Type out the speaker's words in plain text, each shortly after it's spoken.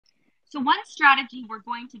So one strategy we're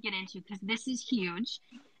going to get into, because this is huge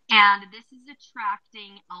and this is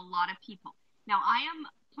attracting a lot of people. Now, I am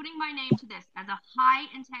putting my name to this as a high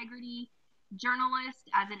integrity journalist,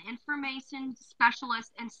 as an information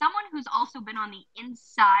specialist, and someone who's also been on the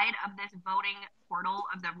inside of this voting portal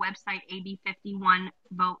of the website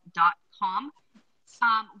ab51vote.com.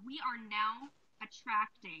 We are now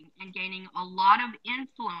attracting and gaining a lot of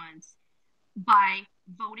influence by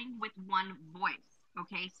voting with one voice.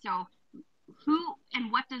 Okay, so who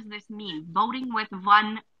and what does this mean? Voting with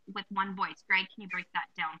one voice. Greg, can you break that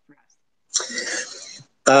down for us?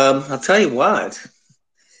 I'll tell you what.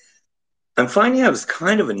 I'm finding out it's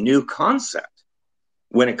kind of a new concept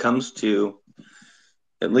when it comes to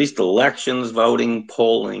at least elections, voting,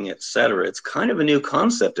 polling, etc. It's kind of a new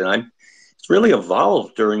concept, and it's really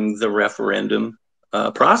evolved during the referendum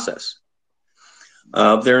process.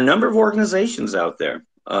 There are a number of organizations out there,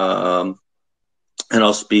 and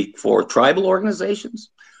I'll speak for tribal organizations,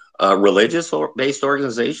 religious-based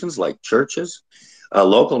organizations like churches,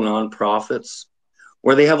 local nonprofits,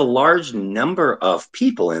 where they have a large number of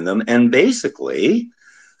people in them, and basically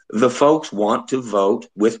the folks want to vote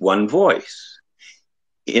with one voice.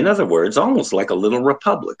 In other words, almost like a little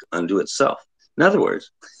republic unto itself. In other words,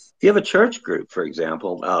 if you have a church group, for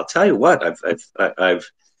example, I'll tell you what, I've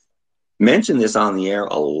mentioned this on the air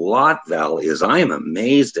a lot, Val, is I am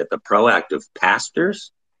amazed at the proactive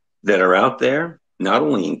pastors that are out there, not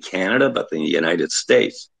only in Canada, but in the United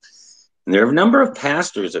States. And there are a number of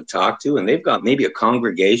pastors I've talked to, and they've got maybe a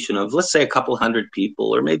congregation of, let's say, a couple hundred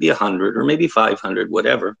people, or maybe 100, or maybe 500,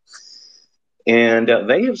 whatever. And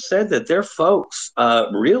they have said that their folks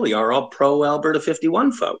really are all pro-Alberta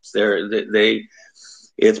 51 folks.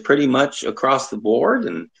 It's pretty much across the board,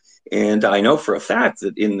 and I know for a fact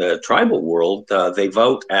that in the tribal world, they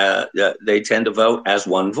tend to vote as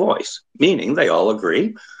one voice, meaning they all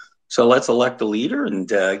agree. So let's elect a leader and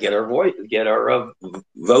get our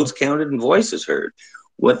votes counted and voices heard.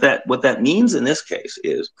 What that means in this case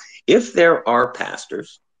is, if there are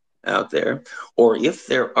pastors out there, or if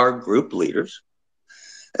there are group leaders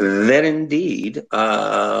that indeed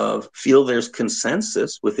feel there's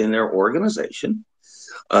consensus within their organization,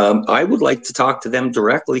 I would like to talk to them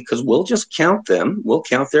directly, because we'll just count them. We'll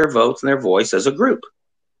count their votes and their voice as a group,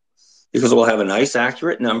 because we'll have a nice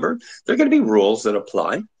accurate number. There are going to be rules that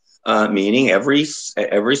apply. Meaning every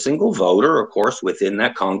single voter, of course, within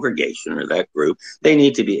that congregation or that group, they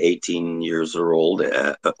need to be 18 years or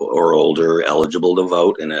older, eligible to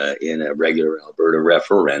vote in a regular Alberta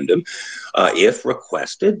referendum. If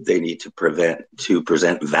requested, they need to present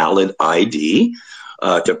valid ID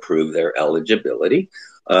to prove their eligibility,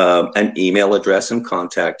 an email address and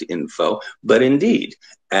contact info, but indeed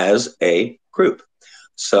as a group.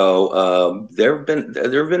 So there have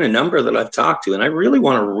been a number that I've talked to, and I really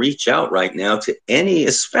want to reach out right now to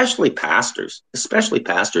especially pastors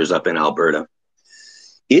up in Alberta.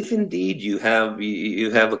 If indeed you have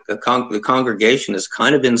the congregation is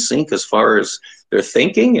kind of in sync as far as their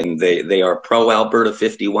thinking, and they are pro-Alberta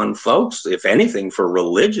 51 folks, if anything, for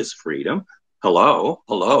religious freedom. Hello.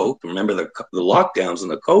 Remember the lockdowns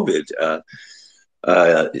and the COVID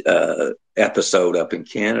episode up in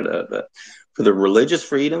Canada, but for the religious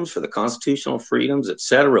freedoms, for the constitutional freedoms,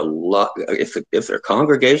 etc. If their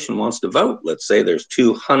congregation wants to vote, let's say there's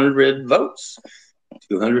 200 votes,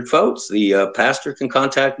 the pastor can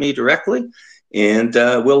contact me directly, and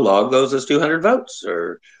we'll log those as 200 votes,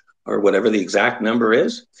 or whatever the exact number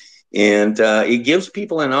is. And it gives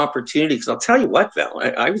people an opportunity, because I'll tell you what, Val,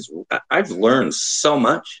 I've learned so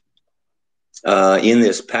much in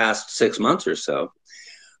this past 6 months or so.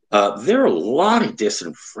 There are a lot of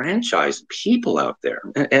disenfranchised people out there,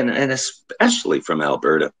 and especially from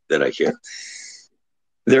Alberta that I hear.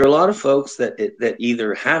 There are a lot of folks that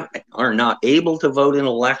either are not able to vote in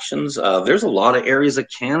elections. There's a lot of areas of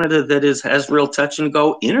Canada that has real touch and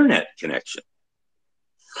go internet connection.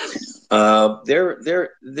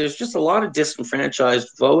 There's just a lot of disenfranchised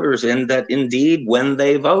voters, in that indeed when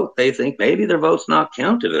they vote, they think maybe their vote's not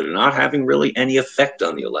counted, or not having really any effect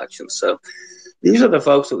on the election. So these are the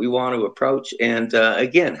folks that we want to approach, and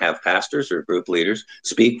again, have pastors or group leaders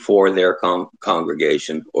speak for their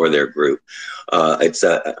congregation or their group. It's,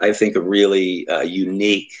 I think, a really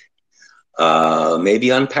unique, maybe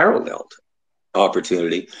unparalleled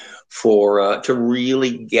opportunity to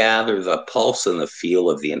really gather the pulse and the feel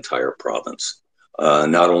of the entire province,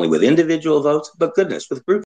 not only with individual votes, but goodness, with group